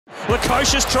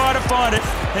Lukosius trying to find it.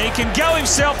 He can go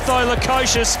himself though,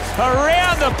 Lukosius,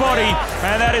 around the body,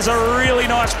 and that is a really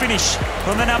nice finish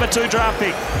from the number 2 draft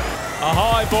pick. A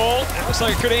high ball, it looks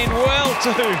like it could end well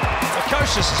too.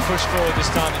 Lukosius has pushed forward this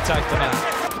time to take the mark.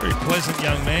 Very pleasant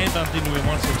young man, bumped into him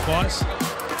once or twice.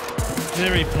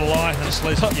 Very polite and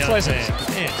pleasant young man.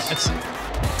 Yes.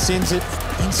 Sends it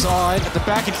inside, at the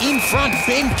back and in front.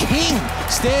 Ben King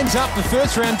stands up, the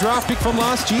first-round draft pick from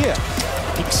last year.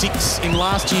 Pick 6 in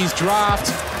last year's draft,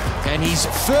 and his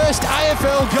first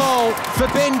AFL goal for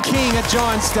Ben King at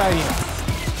Giants Stadium.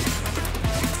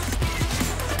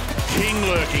 King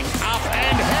lurking up,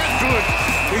 and how good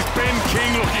is Ben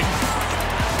King looking?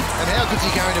 And how good's he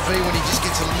going to be when he just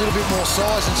gets a little bit more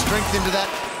size and strength into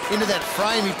that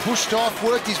frame? He pushed off,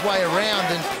 worked his way around,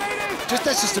 and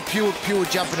that's just a pure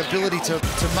jumping ability to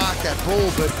mark that ball.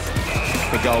 But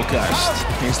the Gold Coast.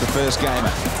 Here's the first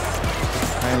gamer,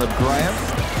 Caleb Graham,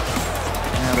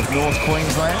 out of North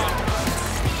Queensland.